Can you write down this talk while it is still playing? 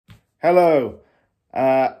Hello.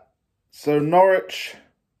 So Norwich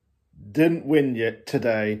didn't win yet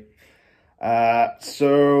today.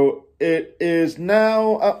 So it is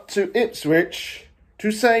now up to Ipswich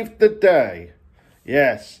to save the day.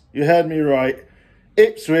 Yes, you heard me right.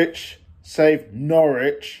 Ipswich saved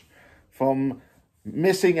Norwich from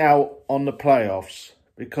missing out on the playoffs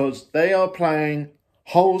because they are playing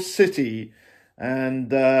Hull City,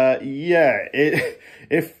 and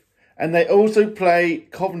and they also play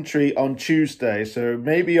Coventry on Tuesday, so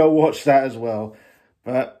maybe I'll watch that as well.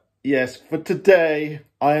 But yes, for today,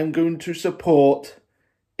 I am going to support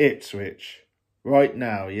Ipswich right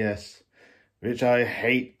now, yes, which I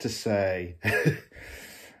hate to say.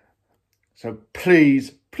 So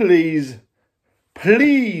please,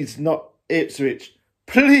 not Ipswich,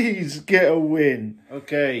 please get a win.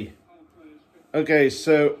 Okay,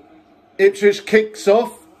 so Ipswich kicks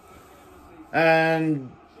off,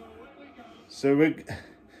 and so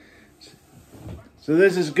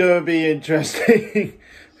this is going to be interesting.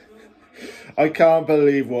 I can't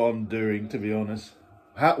believe what I'm doing, to be honest.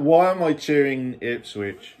 Why am I cheering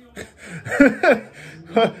Ipswich?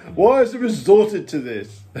 Why has it resorted to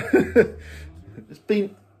this?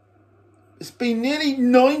 It's been nearly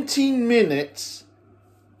 19 minutes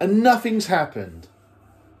and nothing's happened.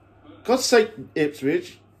 God's sake,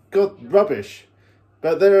 Ipswich, God, rubbish.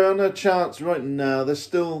 But they're on a chance right now. They're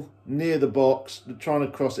still near the box. They're trying to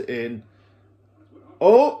cross it in.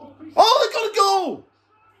 Oh, they got a goal!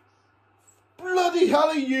 Bloody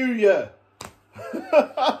hallelujah!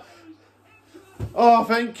 Oh,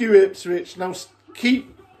 thank you, Ipswich. Now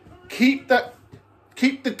keep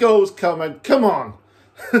the goals coming. Come on.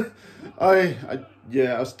 I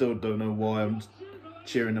still don't know why I'm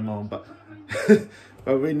cheering them on, but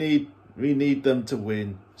but we need them to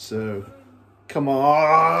win. So come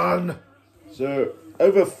on. So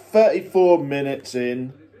over 34 minutes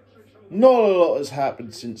in, not a lot has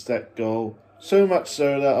happened since that goal. So much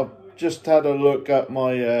so that I've just had a look at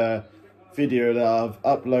my video that I've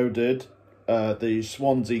uploaded, the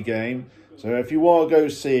Swansea game. So if you want to go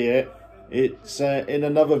see it, it's in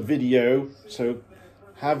another video. So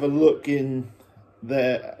have a look in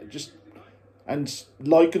there, and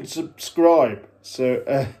like and subscribe. So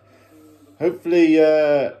hopefully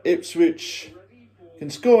Ipswich can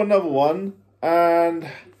score another one and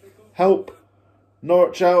help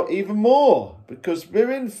Norwich out even more, because we're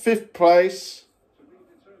in 5th place.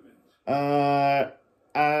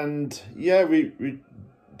 And yeah, we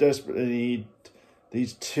desperately need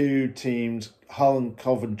these two teams, Hull and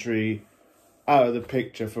Coventry, out of the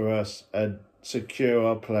picture for us and secure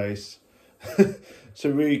our place. So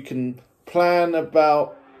we can plan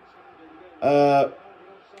about a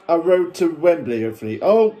road to Wembley, hopefully.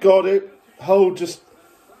 Oh, got it. Hull just...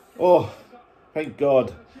 Oh, thank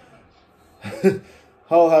God.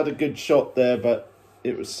 Hull had a good shot there, but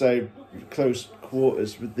it was so close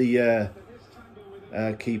quarters with the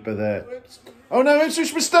keeper there. Oh no,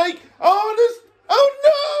 Ipswich mistake! Oh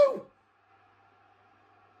no!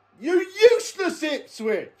 You useless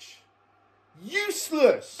Ipswich!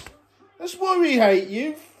 Useless! That's why we hate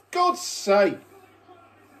you, for God's sake.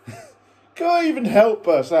 Can't even help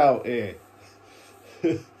us out here.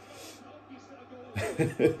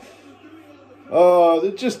 Oh,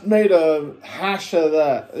 they just made a hash of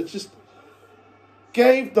that. They just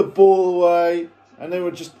gave the ball away, and they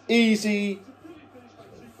were just easy.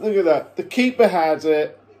 Look at that. The keeper has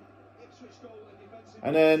it,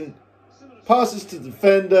 and then passes to the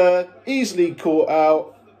defender, easily caught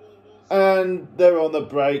out, and they're on the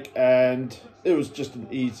break, and it was just an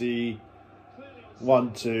easy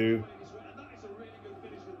 1-2.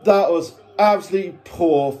 That was absolutely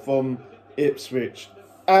poor from Ipswich.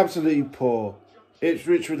 Absolutely poor.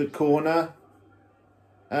 Ipswich with a corner,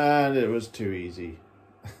 and it was too easy.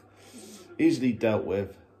 Easily dealt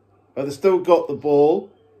with. But they still got the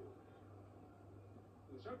ball.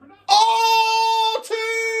 Oh,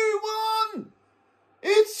 2-1!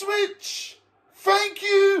 Ipswich! Thank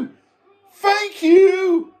you! Thank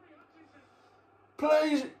you!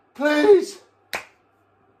 Please!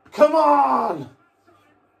 Come on!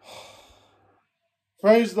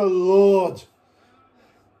 Praise the Lord!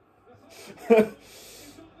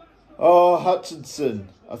 Oh, Hutchinson,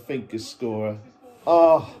 I think, is scorer.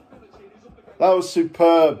 Oh, that was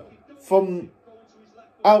superb. From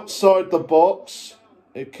outside the box,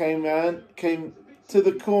 it came to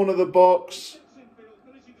the corner of the box.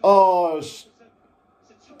 Oh, it was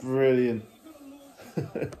brilliant.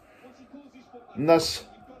 And that's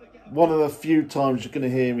one of the few times you're going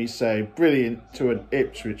to hear me say brilliant to an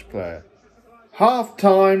Ipswich player. Half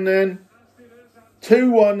time then.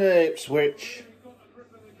 2-1 Ipswich.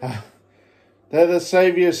 They're the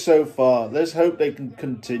saviours so far. Let's hope they can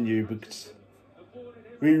continue because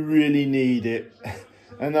we really need it.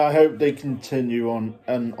 And I hope they continue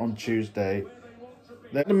on Tuesday.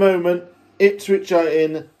 At the moment, Ipswich are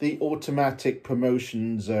in the automatic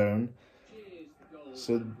promotion zone.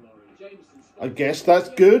 So I guess that's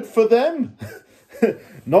good for them.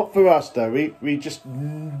 Not for us though. We just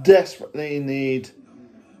desperately need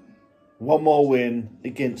one more win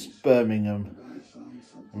against Birmingham.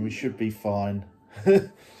 And we should be fine. So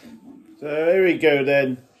here we go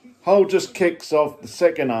then. Hull just kicks off the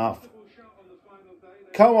second half.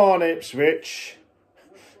 Come on, Ipswich.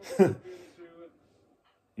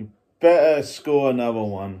 You better score another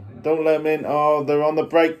one. Don't let them in. Oh, they're on the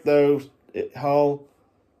break though, Hull.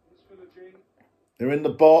 They're in the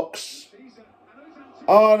box.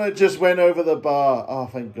 Oh, and it just went over the bar. Oh,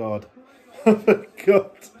 thank God. Oh, thank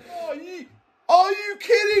God. Are you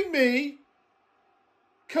kidding me?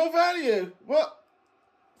 Carvalho, what?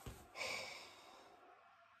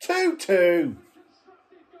 2-2.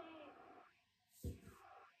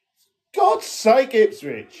 God's sake,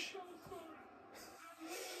 Ipswich.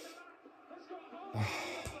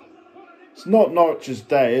 It's not Norwich's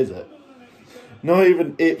day, is it? Not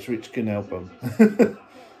even Ipswich can help them.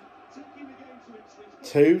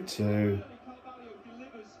 2-2.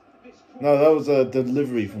 No, that was a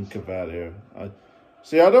delivery from Carvalho.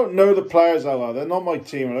 See, I don't know the players that well. They're not my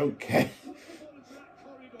team. I don't care.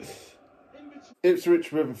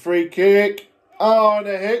 Ipswich with a free kick. Oh, and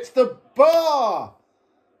it hits the bar.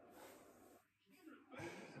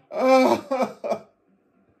 Oh,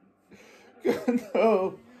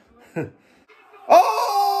 no.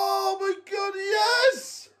 Oh, my God,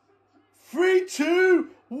 yes! 3-2.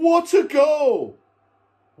 What a goal.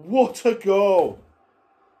 What a goal.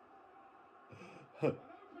 What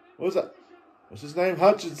was that? What's his name?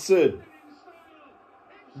 Hutchinson.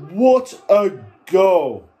 What a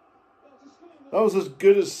goal. That was as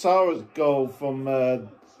good as Sauer's goal from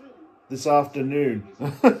this afternoon.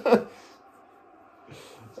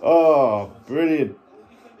 Oh, brilliant.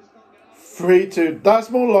 3-2. That's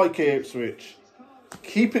more like Ipswich.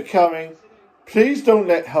 Keep it coming. Please don't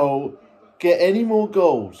let Hull get any more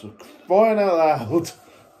goals. Crying out loud.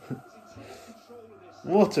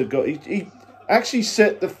 What a goal. He actually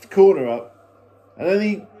set the corner up. And then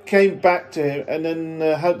he came back to him. And then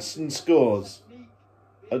Hudson scores.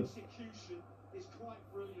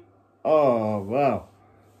 Oh, wow.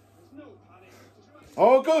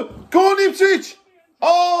 Oh, go on, Ipswich!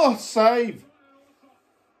 Oh, save!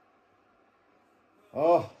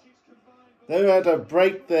 Oh, they had a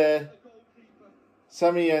break there.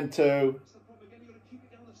 Samiento.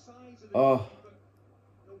 Oh,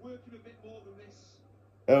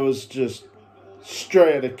 it was just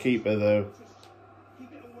straight at the keeper, though.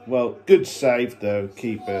 Well, good save, though,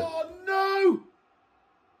 keeper. Oh, no!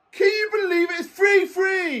 Can you believe it? It's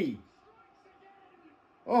 3-3!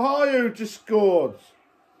 Ohio just scored.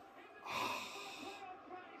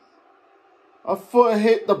 I thought it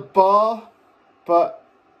hit the bar, but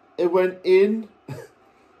it went in.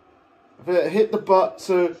 It hit the butt,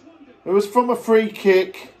 so it was from a free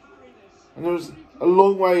kick, and it was a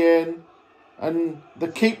long way in, and the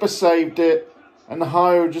keeper saved it, and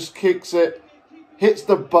Ohio just kicks it, hits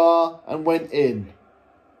the bar, and went in.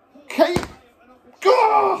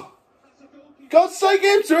 God's sake,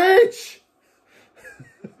 Ipswich!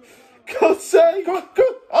 God's sake!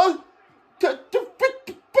 Oh,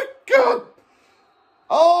 God!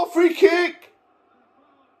 Oh, free kick!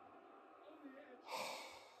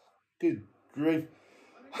 Good grief.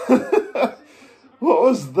 What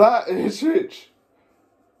was that, Ipswich?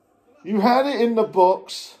 You had it in the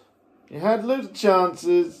box. You had loads of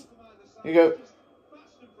chances. You go.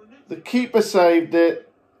 The keeper saved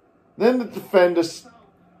it. Then the defender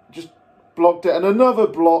just blocked it. And another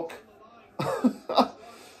block.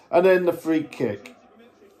 And then the free kick.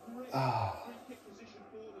 Oh.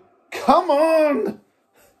 Come on!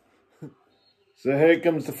 So here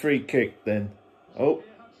comes the free kick then. Oh.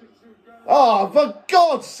 Oh, for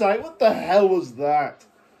God's sake, what the hell was that?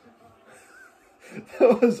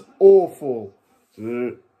 That was awful.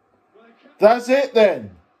 That's it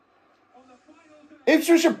then.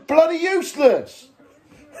 Ipswich are bloody useless.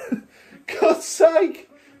 God's sake.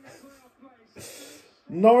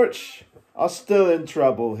 Norwich are still in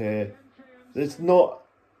trouble here. It's not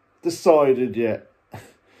decided yet.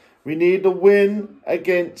 We need a win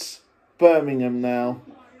against Birmingham now.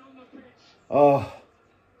 Oh,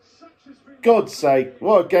 God's sake,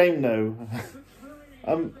 what a game though.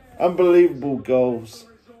 Unbelievable goals.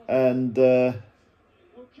 And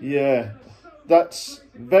yeah, that's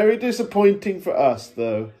very disappointing for us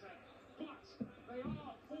though.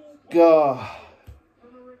 God.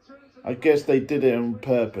 I guess they did it on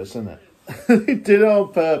purpose, isn't it? They did it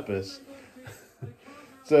on purpose.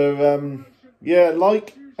 So, yeah,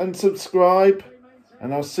 like and subscribe,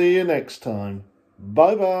 and I'll see you next time.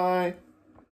 Bye-bye.